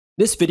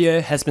This video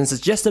has been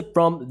suggested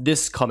from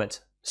this comment,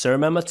 so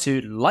remember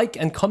to like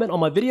and comment on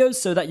my videos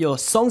so that your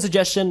song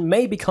suggestion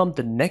may become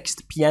the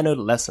next piano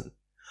lesson.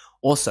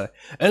 Also,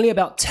 only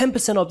about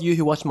 10% of you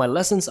who watch my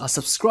lessons are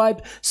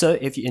subscribed, so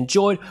if you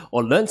enjoyed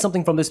or learned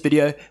something from this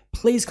video,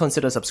 please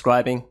consider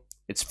subscribing.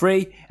 It's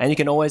free and you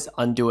can always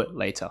undo it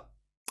later.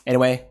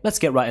 Anyway, let's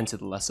get right into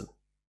the lesson.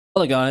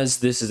 Hello guys,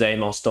 this is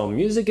Amosdoll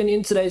Music, and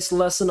in today's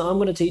lesson I'm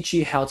going to teach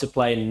you how to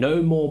play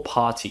No More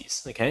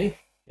Parties, okay?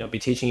 I'll be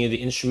teaching you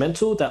the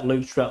instrumental that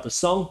loops throughout the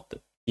song,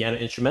 the piano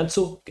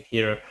instrumental. You can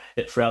hear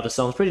it throughout the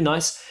song, it's pretty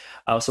nice.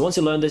 So once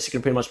you learn this, you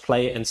can pretty much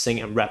play it and sing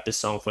and rap this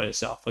song for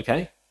yourself,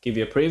 okay? Give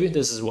you a preview,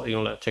 this is what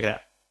you're going to learn, check it out.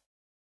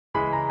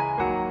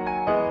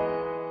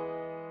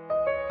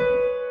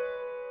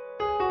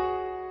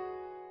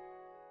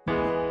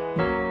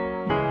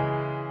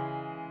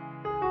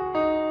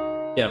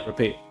 Yeah,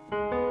 repeat.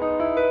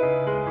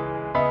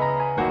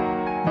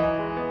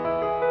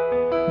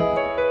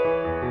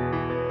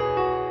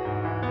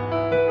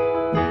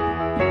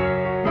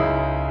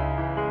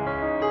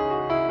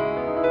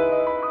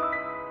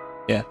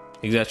 Yeah,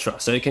 etc.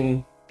 So you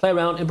can play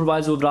around,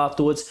 improvise with it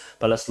afterwards,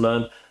 but let's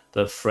learn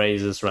the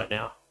phrases right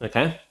now,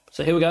 okay?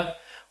 So here we go.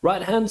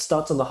 Right hand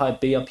starts on the high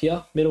B up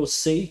here, middle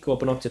C, go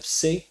up an octave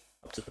C,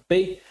 up to the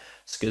B.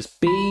 So it goes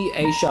B,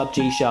 A sharp,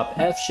 G sharp,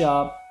 F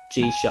sharp,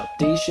 G sharp,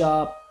 D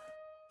sharp,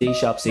 D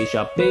sharp, C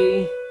sharp,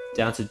 B,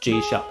 down to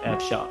G sharp,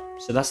 F sharp.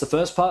 So that's the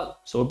first part.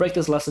 So we'll break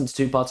this lesson into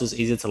two parts, it's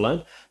easier to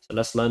learn. So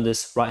let's learn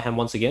this right hand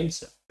once again.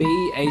 So B,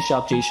 A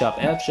sharp, G sharp,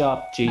 F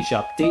sharp, G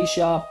sharp, D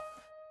sharp,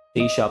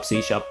 D sharp,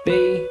 C sharp,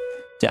 B,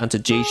 down to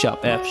G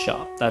sharp, F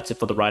sharp. That's it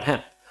for the right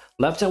hand.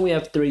 Left hand, we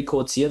have three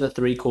chords here. The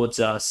three chords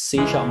are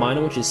C sharp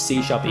minor, which is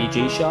C sharp, E,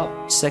 G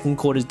sharp. Second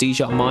chord is D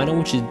sharp minor,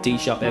 which is D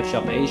sharp, F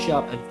sharp, A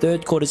sharp. And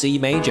third chord is E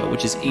major,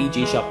 which is E,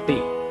 G sharp, B.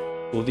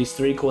 With these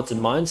three chords in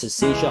mind, so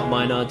C sharp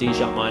minor, D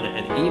sharp minor,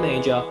 and E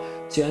major.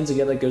 Two hands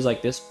together goes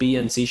like this, B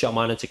and C sharp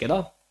minor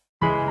together.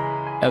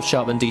 F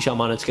sharp and D sharp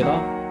minor together.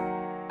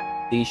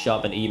 D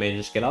sharp and E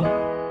major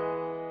together.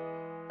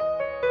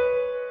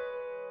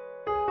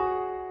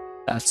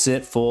 That's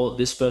it for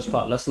this first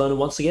part. Let's learn it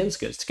once again. So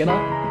it goes together,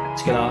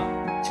 together,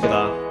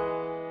 together.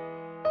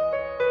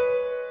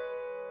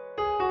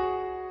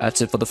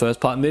 That's it for the first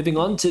part. Moving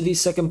on to the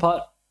second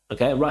part.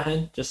 Okay, right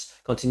hand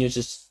just continues,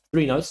 just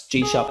three notes.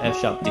 G sharp,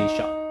 F sharp, D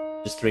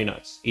sharp. Just three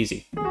notes.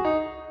 Easy.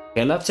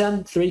 Okay, left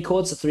hand, three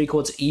chords. The three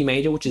chords E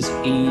major, which is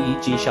E,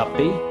 G sharp,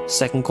 B.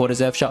 Second chord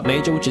is F sharp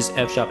major, which is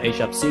F sharp, A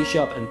sharp, C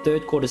sharp. And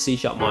third chord is C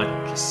sharp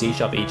minor, which is C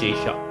sharp, E, G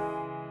sharp.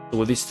 So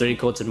with these three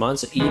chords in mind,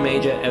 so E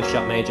major, F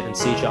sharp major, and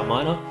C sharp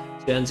minor.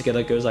 Two hands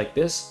together goes like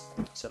this.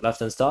 So left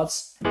hand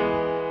starts,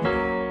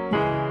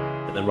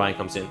 and then right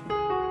comes in.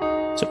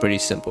 So pretty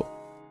simple.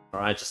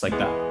 Alright, just like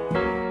that.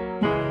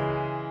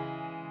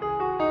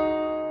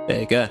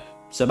 There you go.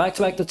 So back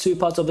to back, the two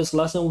parts of this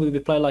lesson will be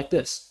played like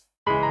this.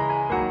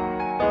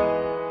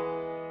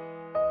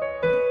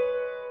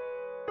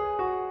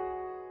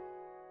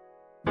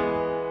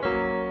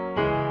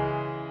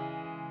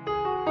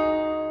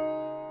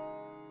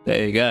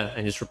 There you go,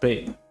 and just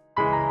repeat.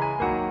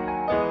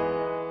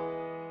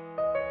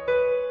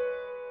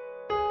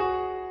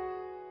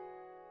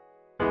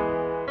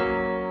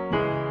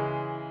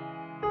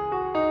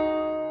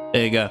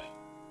 There you go.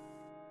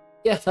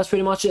 Yeah, that's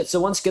pretty much it. So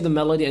once you get the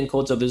melody and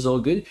chords of this all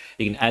good,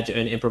 you can add your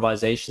own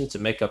improvisation to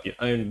make up your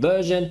own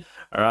version.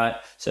 Alright,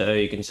 so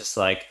you can just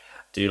like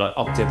do like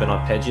octave and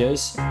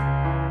arpeggios.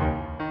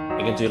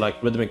 You can do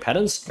like rhythmic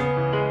patterns.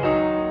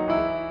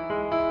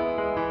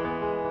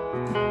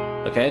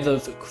 Okay, the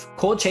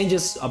chord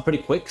changes are pretty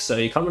quick, so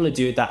you can't really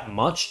do that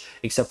much,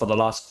 except for the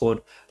last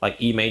chord, like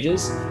E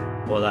majors,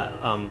 or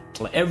that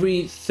like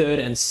every third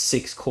and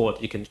sixth chord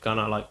you can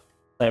kind of like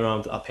play around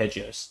with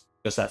arpeggios,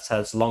 because that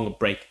has longer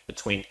break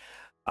between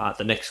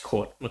the next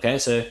chord. Okay,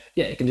 so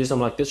yeah, you can do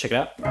something like this. Check it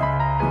out.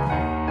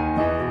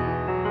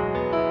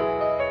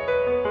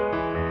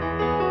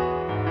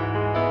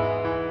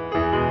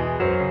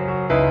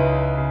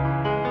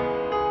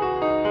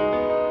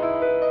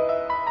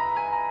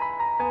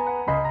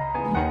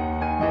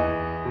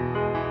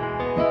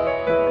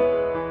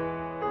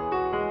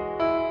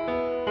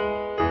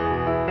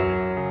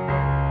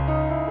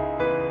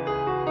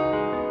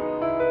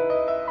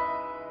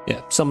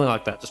 Yeah, something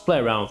like that. Just play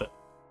around with it.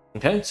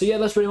 Okay, so yeah,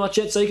 that's pretty much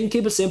it. So you can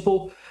keep it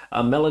simple,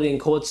 melody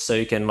and chords, so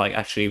you can like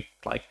actually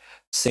like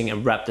sing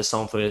and rap the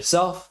song for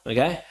yourself.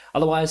 Okay.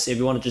 Otherwise, if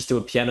you want to just do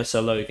a piano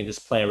solo, you can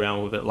just play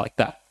around with it like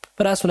that.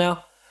 But as for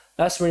now,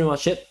 that's pretty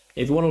much it.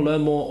 If you want to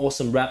learn more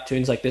awesome rap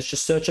tunes like this,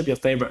 just search up your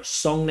favorite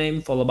song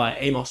name followed by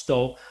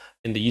Amosdoll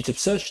in the YouTube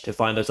search to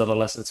find those other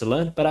lessons to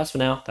learn. But as for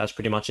now, that's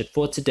pretty much it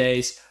for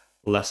today's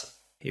lesson.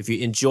 If you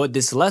enjoyed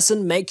this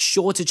lesson, make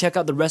sure to check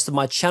out the rest of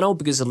my channel,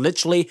 because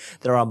literally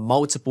there are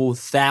multiple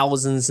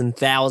thousands and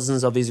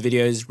thousands of these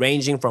videos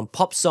ranging from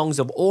pop songs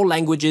of all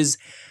languages,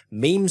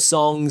 meme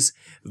songs,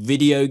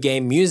 video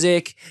game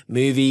music,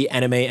 movie,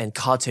 anime, and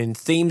cartoon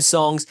theme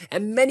songs,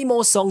 and many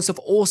more songs of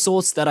all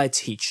sorts that I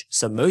teach.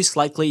 So most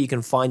likely you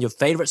can find your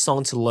favorite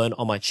song to learn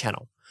on my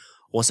channel.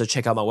 Also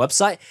check out my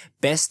website,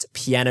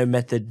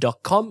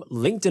 bestpianomethod.com,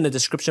 linked in the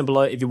description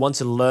below if you want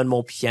to learn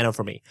more piano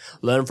from me.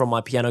 Learn from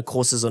my piano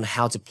courses on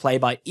how to play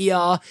by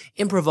ear,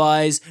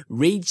 improvise,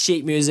 read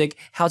sheet music,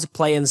 how to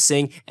play and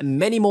sing, and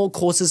many more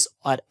courses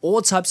at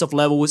all types of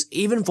levels,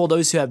 even for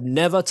those who have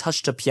never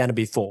touched a piano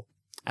before.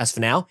 As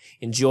for now,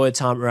 enjoy your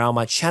time around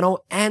my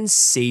channel and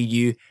see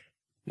you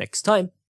next time.